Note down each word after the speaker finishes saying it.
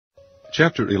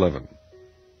Chapter 11.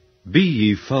 Be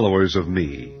ye followers of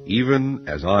me, even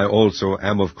as I also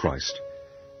am of Christ.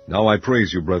 Now I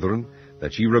praise you, brethren,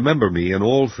 that ye remember me in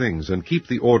all things, and keep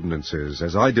the ordinances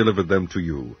as I delivered them to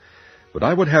you. But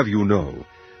I would have you know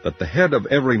that the head of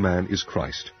every man is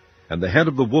Christ, and the head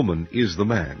of the woman is the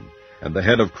man, and the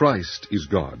head of Christ is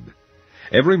God.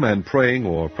 Every man praying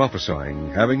or prophesying,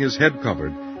 having his head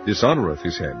covered, dishonoureth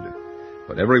his head.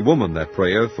 But every woman that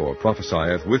prayeth or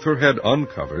prophesieth with her head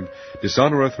uncovered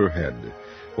dishonoureth her head,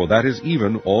 for that is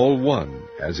even all one,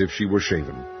 as if she were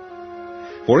shaven.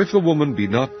 For if the woman be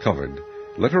not covered,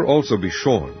 let her also be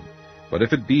shorn. But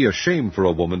if it be a shame for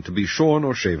a woman to be shorn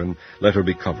or shaven, let her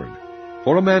be covered.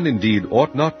 For a man indeed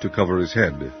ought not to cover his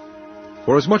head,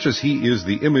 forasmuch as he is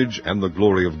the image and the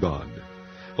glory of God.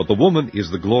 But the woman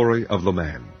is the glory of the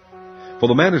man. For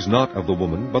the man is not of the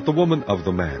woman, but the woman of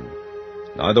the man.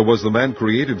 Neither was the man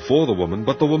created for the woman,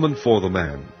 but the woman for the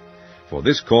man. For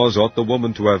this cause ought the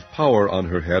woman to have power on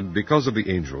her head because of the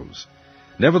angels.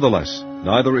 Nevertheless,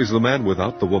 neither is the man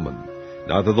without the woman,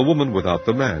 neither the woman without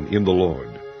the man in the Lord.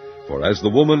 For as the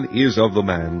woman is of the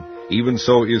man, even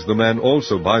so is the man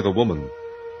also by the woman,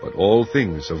 but all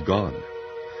things of God.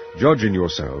 Judge in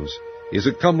yourselves, is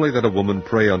it comely that a woman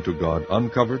pray unto God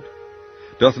uncovered?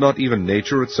 Doth not even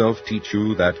nature itself teach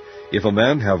you that if a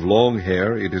man have long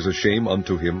hair, it is a shame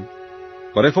unto him?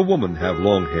 But if a woman have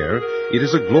long hair, it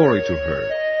is a glory to her,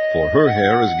 for her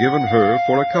hair is given her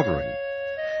for a covering.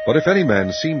 But if any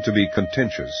man seem to be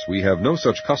contentious, we have no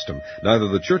such custom, neither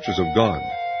the churches of God.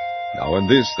 Now in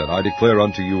this that I declare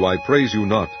unto you, I praise you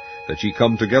not, that ye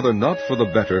come together not for the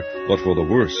better, but for the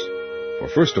worse. For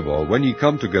first of all, when ye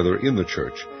come together in the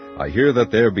church, I hear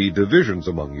that there be divisions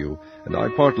among you, and I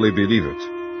partly believe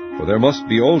it. For there must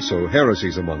be also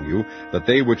heresies among you, that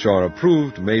they which are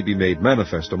approved may be made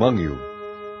manifest among you.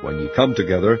 When ye come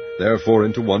together, therefore,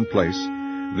 into one place,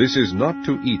 this is not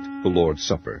to eat the Lord's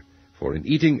Supper. For in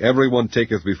eating every one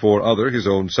taketh before other his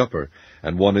own supper,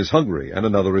 and one is hungry, and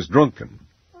another is drunken.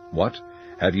 What?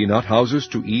 Have ye not houses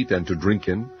to eat and to drink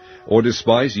in? Or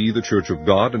despise ye the church of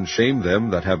God, and shame them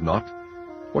that have not?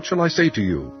 What shall I say to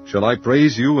you? Shall I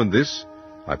praise you in this?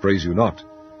 I praise you not.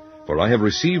 For I have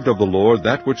received of the Lord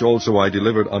that which also I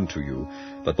delivered unto you,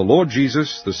 that the Lord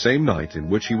Jesus, the same night in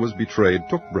which he was betrayed,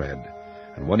 took bread,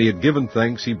 and when he had given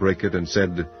thanks, he brake it, and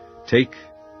said, Take,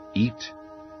 eat,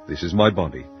 this is my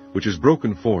body, which is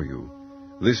broken for you.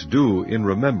 This do in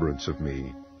remembrance of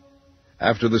me.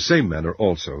 After the same manner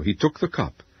also he took the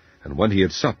cup, and when he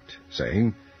had supped,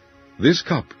 saying, This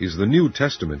cup is the New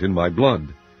Testament in my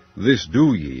blood. This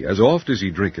do ye, as oft as ye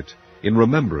drink it, in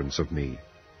remembrance of me.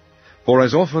 For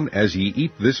as often as ye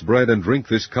eat this bread and drink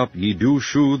this cup, ye do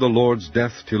shew the Lord's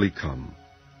death till he come.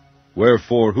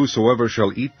 Wherefore whosoever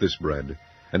shall eat this bread,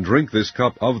 and drink this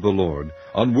cup of the Lord,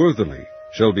 unworthily,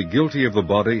 shall be guilty of the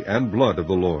body and blood of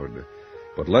the Lord.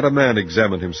 But let a man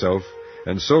examine himself,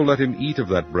 and so let him eat of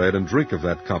that bread and drink of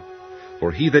that cup.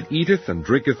 For he that eateth and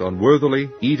drinketh unworthily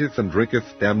eateth and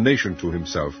drinketh damnation to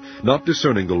himself, not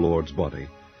discerning the Lord's body.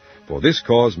 For this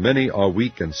cause many are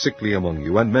weak and sickly among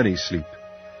you, and many sleep.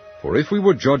 For if we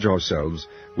would judge ourselves,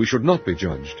 we should not be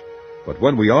judged. But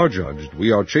when we are judged,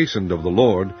 we are chastened of the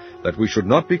Lord, that we should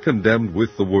not be condemned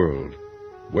with the world.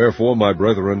 Wherefore, my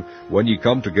brethren, when ye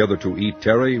come together to eat,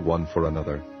 tarry one for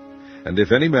another. And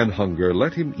if any man hunger,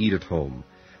 let him eat at home,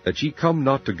 that ye come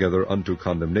not together unto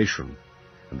condemnation.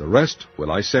 And the rest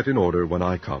will I set in order when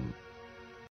I come.